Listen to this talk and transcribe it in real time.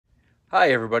Hi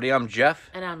everybody, I'm Jeff,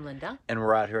 And I'm Linda. and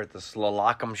we're out here at the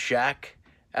Slalakum shack,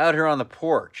 out here on the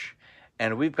porch,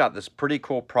 and we've got this pretty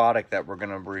cool product that we're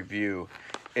going to review.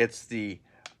 It's the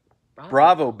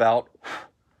Bravobelt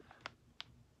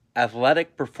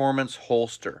Athletic Performance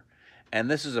Holster, and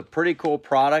this is a pretty cool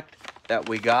product that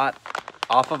we got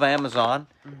off of Amazon,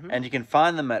 and you can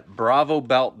find them at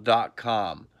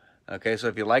bravobelt.com. Okay, so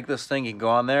if you like this thing, you can go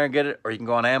on there and get it, or you can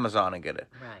go on Amazon and get it.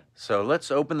 Right. So let's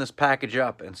open this package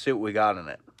up and see what we got in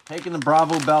it. Taking the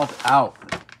Bravobelt out.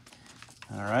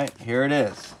 All right, here it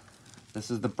is. This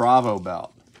is the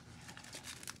Bravobelt.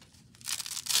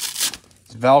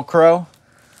 It's Velcro.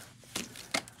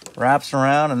 Wraps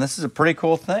around, and this is a pretty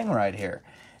cool thing right here.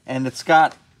 And it's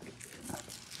got,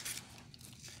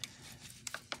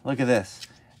 look at this.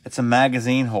 It's a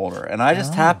magazine holder. And I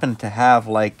just happen to have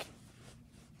like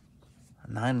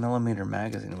 9mm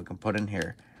magazine we can put in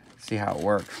here. See how it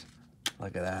works.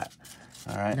 Look at that.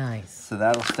 All right. Nice. So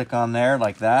that'll stick on there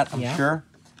like that, I'm sure.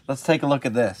 Let's take a look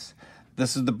at this.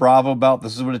 This is the Bravobelt.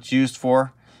 This is what it's used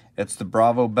for. It's the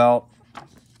Bravobelt.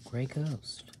 Gray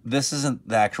Ghost. This isn't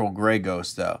the actual Gray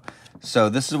Ghost though. So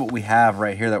this is what we have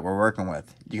right here that we're working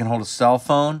with. You can hold a cell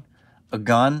phone, a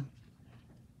gun,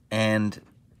 and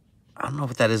I don't know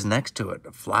what that is next to it.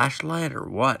 A flashlight or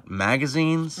what?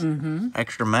 Magazines?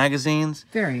 Extra magazines?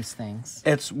 Various things.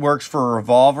 It works for a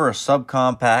revolver, a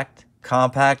subcompact,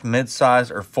 compact,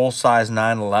 mid-size, or full-size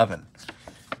 911.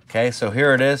 Okay, so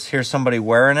here it is. Here's somebody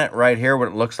wearing it right here, what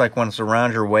it looks like when it's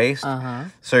around your waist.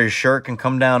 So your shirt can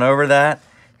come down over that.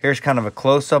 Here's kind of a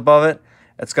close-up of it.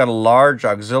 It's got a large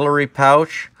auxiliary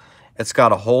pouch. It's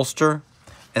got a holster.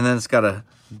 And then it's got a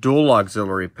dual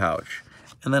auxiliary pouch.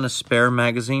 And then a spare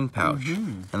magazine pouch.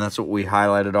 And that's what we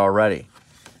highlighted already.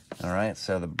 All right,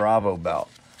 so the Bravobelt.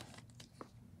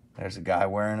 There's a guy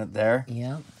wearing it there.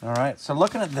 Yeah. All right, so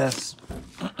looking at this,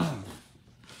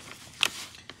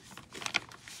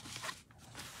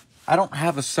 I don't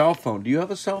have a cell phone. Do you have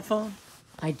a cell phone?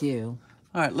 I do.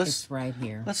 All right, It's right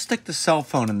here. let's stick the cell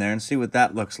phone in there and see what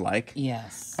that looks like.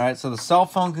 Yes. All right, so the cell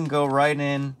phone can go right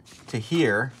in to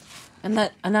here. And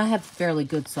I have fairly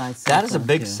good size. That is a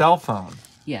big cell phone.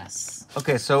 Yes.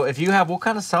 Okay, so if you have, what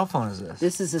kind of cell phone is this?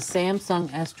 This is a Samsung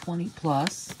S20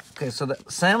 Plus. Okay, so the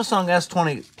Samsung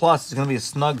S20 Plus is going to be a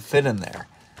snug fit in there.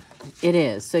 It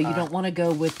is. So you don't want to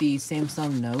go with the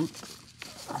Samsung Note.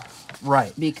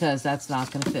 Right. Because that's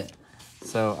not going to fit.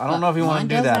 So I don't know if you want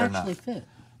to do that or not. Mine does actually fit.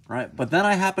 Right, but then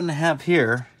I happen to have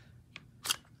here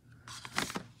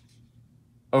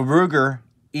a Ruger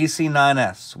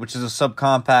EC9S, which is a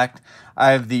subcompact.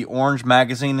 I have the orange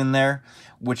magazine in there,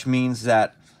 which means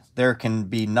that there can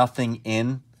be nothing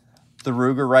in the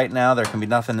Ruger right now. There can be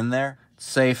nothing in there. It's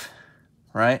safe,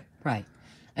 right? Right.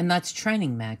 And that's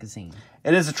training magazine.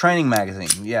 It is a training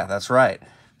magazine. Yeah, that's right.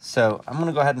 So I'm going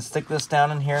to go ahead and stick this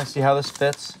down in here and see how this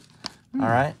fits. All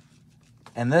right.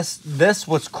 And this,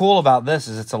 what's cool about this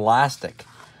is it's elastic.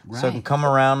 So it can come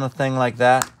around the thing like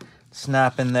that,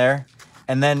 snap in there.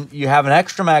 And then you have an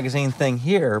extra magazine thing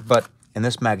here, and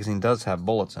this magazine does have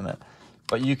bullets in it.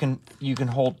 But you can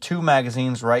hold 2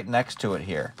 magazines right next to it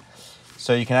here.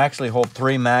 So you can actually hold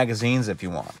 3 magazines if you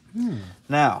want.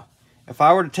 Now, if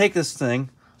I were to take this thing,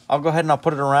 I'll go ahead and I'll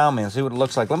put it around me and see what it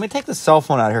looks like. Let me take the cell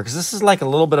phone out of here, because this is like a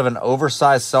little bit of an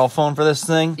oversized cell phone for this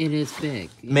thing. It is big.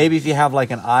 Yeah. Maybe if you have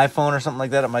like an iPhone or something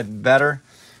like that, it might be better.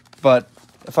 But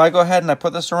if I go ahead and I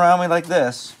put this around me like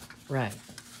this. Right.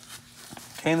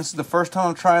 Okay, and this is the first time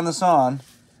I'm trying this on.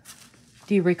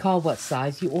 Do you recall what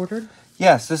size you ordered?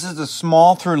 Yes, this is the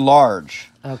small through large.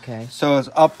 Okay. So it's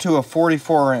up to a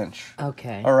 44-inch.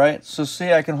 Okay. All right, so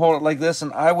see, I can hold it like this,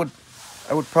 and I would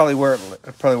probably wear it.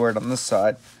 I'd probably wear it on this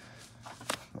side.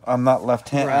 I'm not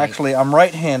left-handed. Right. Actually, I'm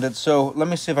right-handed. So let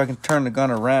me see if I can turn the gun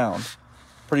around.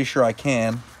 Pretty sure I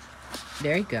can.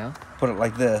 There you go. Put it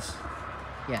like this.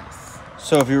 Yes.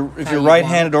 So if you're How you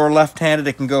right-handed or left-handed,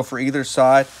 it can go for either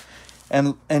side.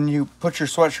 And you put your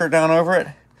sweatshirt down over it,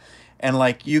 and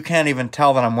like you can't even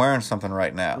tell that I'm wearing something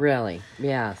right now. Really?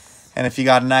 Yes. And if you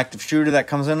got an active shooter that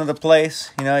comes into the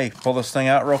place, you know, you pull this thing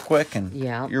out real quick and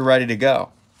you're ready to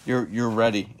go. You're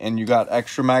ready. And you got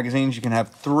extra magazines. You can have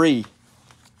 3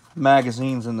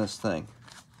 magazines in this thing.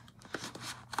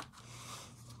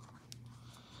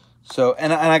 So,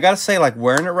 and I gotta say, like,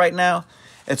 wearing it right now,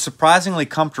 it's surprisingly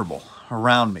comfortable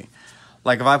around me.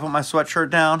 Like, if I put my sweatshirt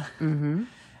down,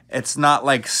 it's not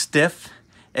like stiff.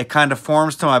 It kind of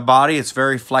forms to my body. It's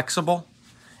very flexible.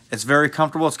 It's very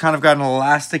comfortable. It's kind of got a little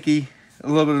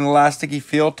bit of an elasticy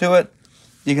feel to it.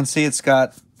 You can see it's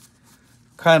got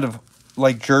kind of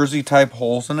like jersey type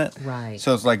holes in it. Right.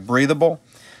 So it's like breathable.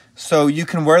 So you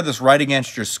can wear this right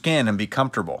against your skin and be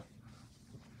comfortable.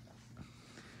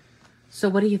 So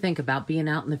what do you think about being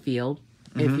out in the field?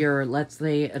 If you're, let's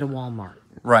say, at a Walmart,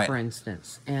 Right. for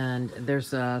instance, and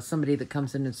there's somebody that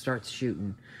comes in and starts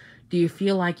shooting. Do you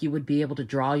feel like you would be able to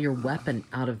draw your weapon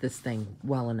out of this thing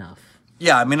well enough?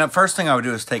 Yeah, I mean, the first thing I would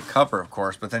do is take cover, of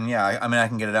course, but then, yeah, I mean, I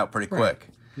can get it out pretty quick.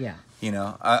 Yeah. You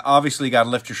know, obviously you got to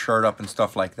lift your shirt up and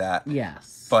stuff like that.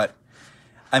 Yes. But,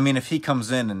 I mean, if he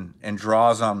comes in and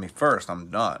draws on me first, I'm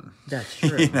done. That's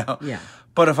true. You know? Yeah.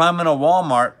 But if I'm in a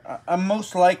Walmart, I'm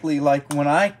most likely, like, when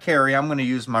I carry, I'm going to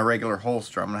use my regular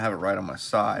holster. I'm going to have it right on my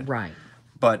side. Right.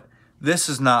 But this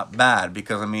is not bad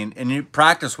because, I mean, and you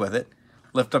practice with it.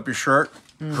 Lift up your shirt,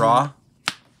 draw,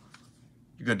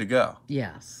 you're good to go.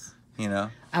 Yes. You know?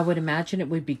 I would imagine it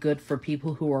would be good for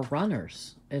people who are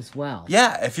runners as well.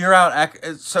 Yeah, if you're out,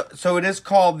 so it is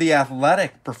called the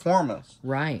athletic performance.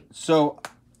 Right. So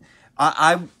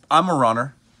I'm a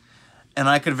runner, and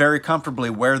I could very comfortably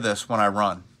wear this when I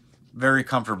run. Very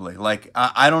comfortably. Like,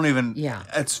 I don't even,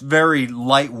 it's very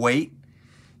lightweight,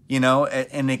 you know,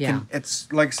 and it can,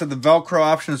 it's, like I said, the Velcro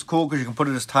option is cool because you can put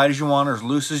it as tight as you want or as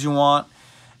loose as you want.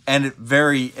 And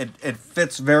it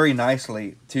fits very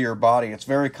nicely to your body. It's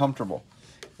very comfortable.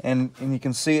 And you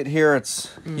can see it here.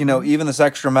 It's, you know, even this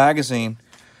extra magazine,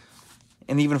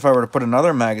 and even if I were to put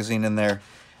another magazine in there,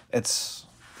 it's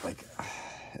like,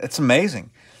 it's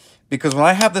amazing. Because when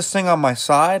I have this thing on my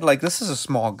side, like, this is a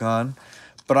small gun,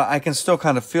 but I can still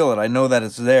kind of feel it. I know that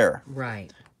it's there.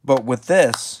 Right. But with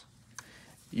this,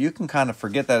 you can kind of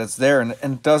forget that it's there, and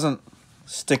it doesn't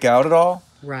stick out at all.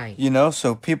 Right. You know,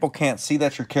 so people can't see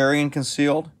that you're carrying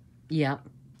concealed. Yep.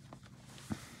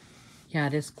 Yeah,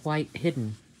 it is quite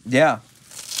hidden. Yeah.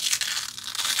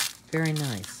 Very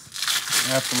nice.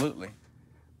 Absolutely.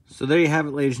 So there you have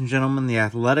it, ladies and gentlemen, the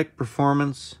Athletic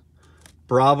Performance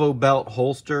Bravobelt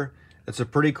holster. It's a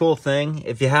pretty cool thing.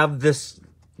 If you have this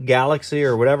Galaxy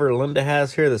or whatever Linda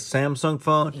has here, the Samsung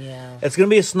phone, it's going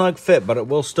to be a snug fit, but it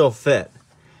will still fit.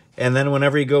 And then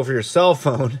whenever you go for your cell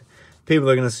phone, people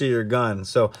are going to see your gun.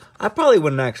 So I probably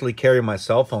wouldn't actually carry my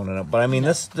cell phone in it. But I mean,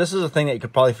 this is a thing that you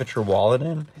could probably fit your wallet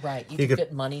in. Right. You could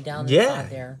fit money down inside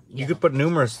there. You could put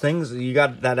numerous things. You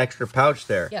got that extra pouch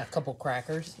there. Yeah, a couple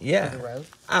crackers. Yeah. For the road.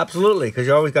 Absolutely, because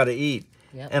you always got to eat.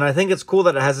 Yep. And I think it's cool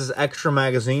that it has this extra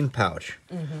magazine pouch.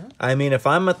 I mean, if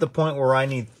I'm at the point where I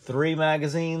need 3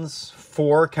 magazines,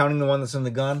 4, counting the one that's in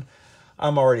the gun,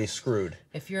 I'm already screwed.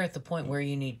 If you're at the point where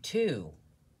you need 2...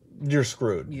 You're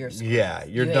screwed. You're screwed. Yeah,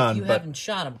 you're done. If you haven't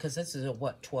shot them, because this is a,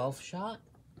 what, 12 shot?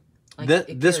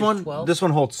 Like this one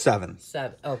holds 7.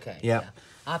 7, okay. Yep. Yeah.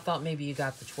 I thought maybe you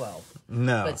got the 12.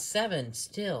 No. But 7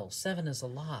 is a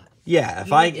lot. Yeah,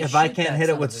 if I can't hit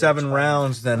it with 7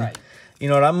 rounds, then, you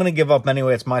know what, I'm going to give up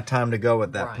anyway. It's my time to go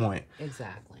at that point.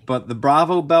 Exactly. But the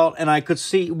Bravobelt, and I could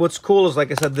see, what's cool is, like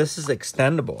I said, this is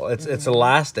extendable. It's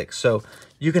elastic, so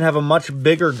you can have a much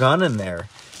bigger gun in there,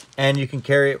 and you can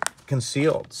carry it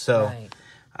concealed. So,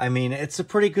 I mean, it's a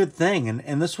pretty good thing.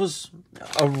 And this was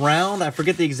around, I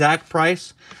forget the exact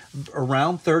price,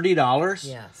 around $30.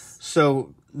 Yes.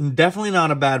 So, definitely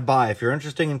not a bad buy. If you're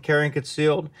interested in carrying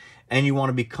concealed and you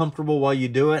want to be comfortable while you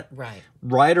do it,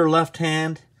 right or left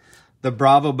hand, the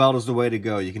Bravobelt is the way to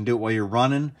go. You can do it while you're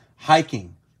running,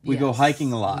 hiking. We go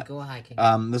hiking a lot. We go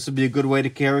hiking. This would be a good way to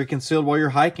carry concealed while you're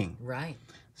hiking. Right.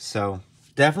 So,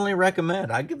 definitely recommend.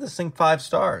 I'd give this thing 5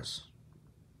 stars.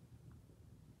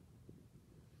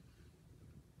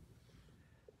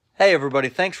 Hey everybody,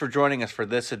 thanks for joining us for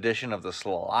this edition of the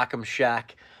Slalakum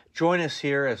Shack. Join us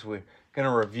here as we're going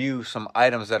to review some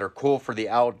items that are cool for the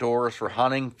outdoors, for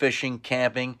hunting, fishing,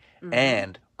 camping,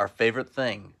 and our favorite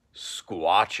thing,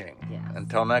 squatching.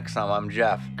 Until next time, I'm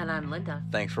Jeff. And I'm Linda.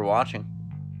 Thanks for watching.